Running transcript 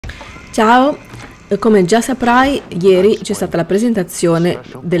Ciao, come già saprai, ieri c'è stata la presentazione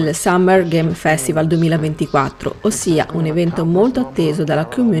del Summer Game Festival 2024, ossia un evento molto atteso dalla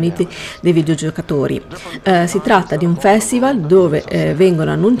community dei videogiocatori. Si tratta di un festival dove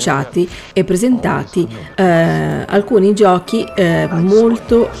vengono annunciati e presentati alcuni giochi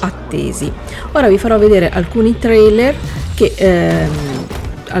molto attesi. Ora vi farò vedere alcuni trailer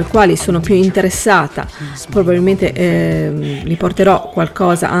al quali sono più interessata. Probabilmente vi porterò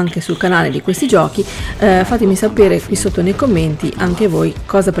qualcosa anche sul canale di questi giochi. Fatemi sapere qui sotto nei commenti anche voi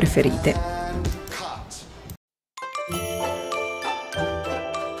cosa preferite.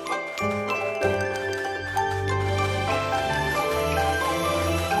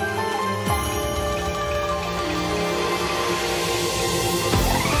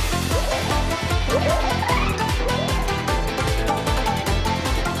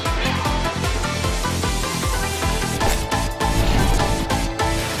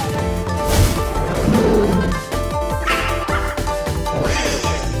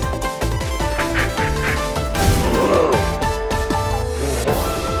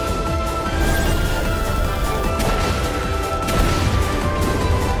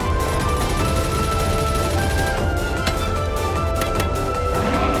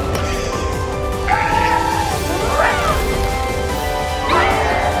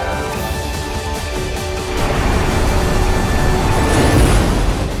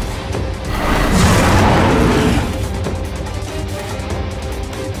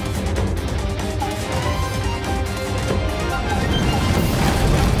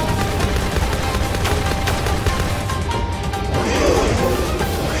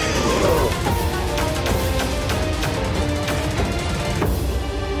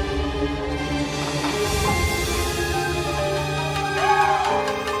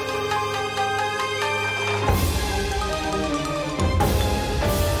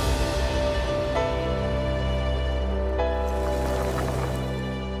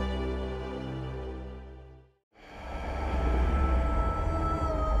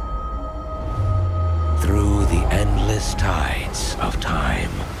 Tides of time.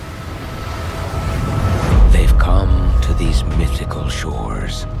 They've come to these mythical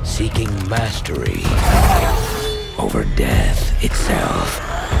shores, seeking mastery over death itself.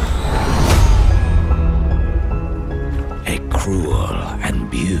 A cruel and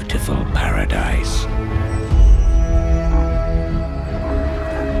beautiful paradise.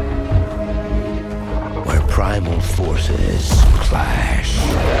 Where primal forces clash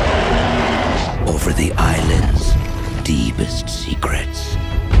over the island's deepest secrets.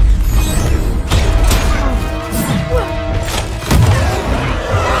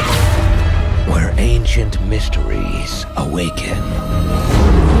 Where ancient mysteries awaken.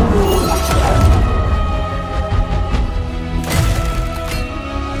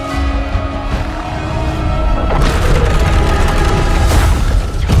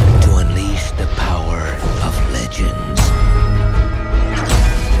 To unleash the power of legends.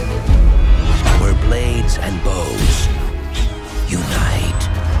 Where blades and bows unite.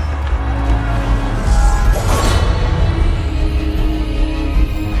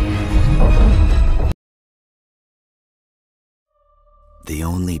 The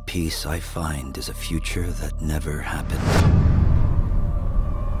only peace I find is a future that never happened.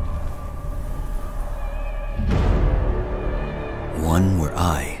 One where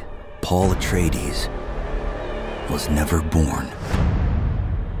I, Paul Atreides, was never born.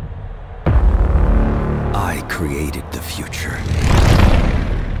 I created the future,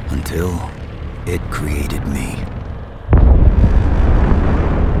 until it created me.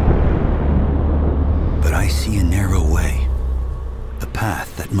 But I see a narrow way, a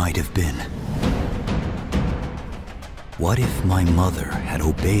path that might have been. What if my mother had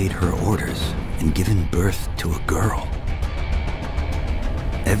obeyed her orders and given birth to a girl?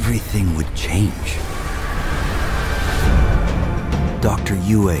 Everything would change. Dr.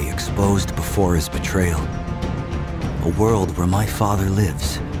 Yue exposed before his betrayal. A world where my father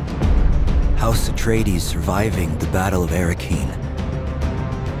lives. House Atreides surviving the Battle of Arrakeen.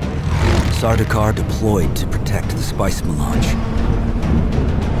 Sardaukar deployed to protect the spice melange.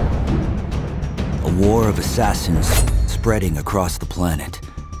 A war of assassins spreading across the planet.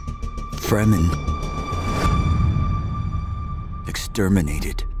 Fremen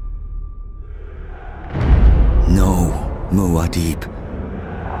exterminated. No Muad'Dib.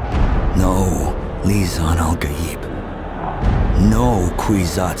 No Lisan al-Gaib. No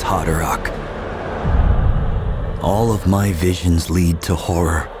Kwisatz Haderach. All of my visions lead to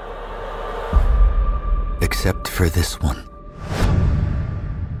horror. Except for this one.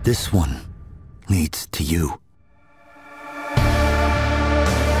 This one leads to you.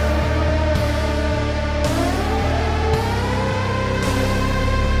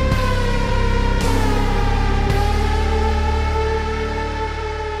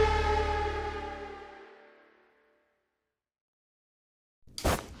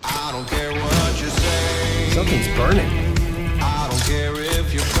 I don't care what you say. Something's burning. I don't care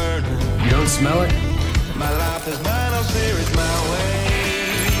if you're burning. You don't smell it? My life is mine, I'll steer it my way.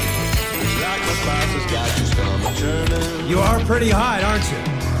 It's like the spices got your stomach churning. You are pretty hot, aren't you?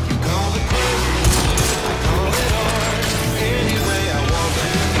 You call it crazy, I call it art. Any way I want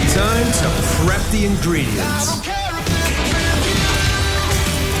it. Time to prep the I ingredients. don't care if it's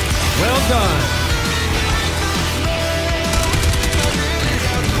Well done.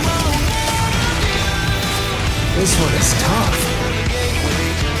 This one is tough.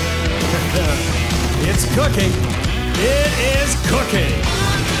 It's cooking. It is cooking.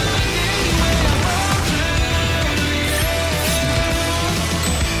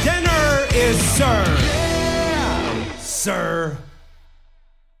 Dinner is served. Sir.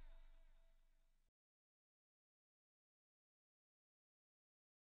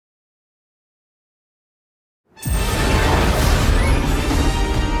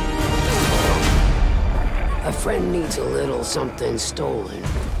 A friend needs a little something stolen.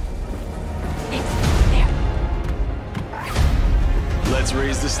 Let's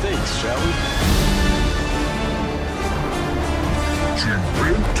raise the stakes, shall we?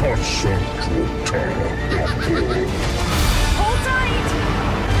 Hold tight!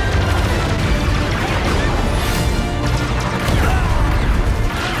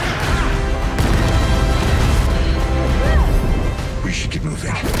 We should get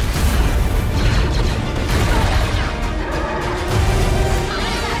moving.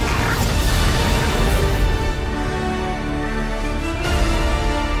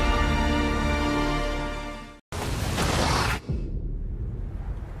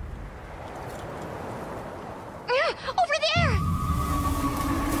 Over there!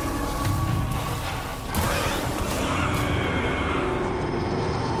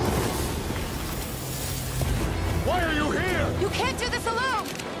 Why are you here? You can't do this alone!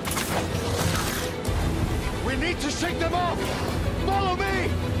 We need to shake them off! Follow me!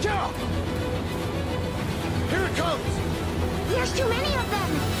 Yeah! Here it comes! There's too many of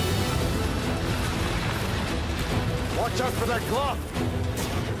them! Watch out for that glove!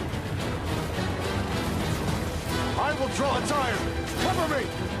 I will draw a tire! Cover me!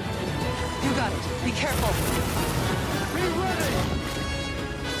 You got it. Be careful. Be ready!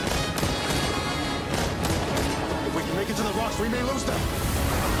 If we can make it to the rocks, we may lose them!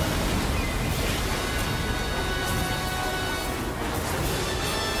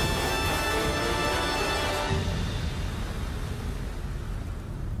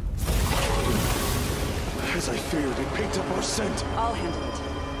 As I feared, it picked up our scent. I'll handle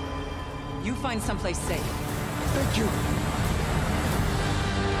it. You find someplace safe. Thank you.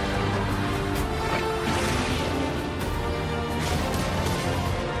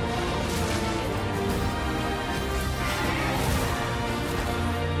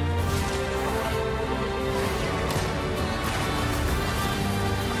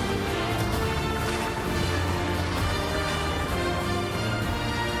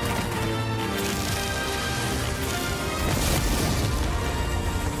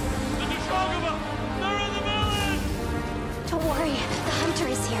 Don't worry, the hunter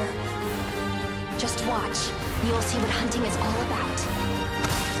is here. Just watch. You'll see what hunting is all about.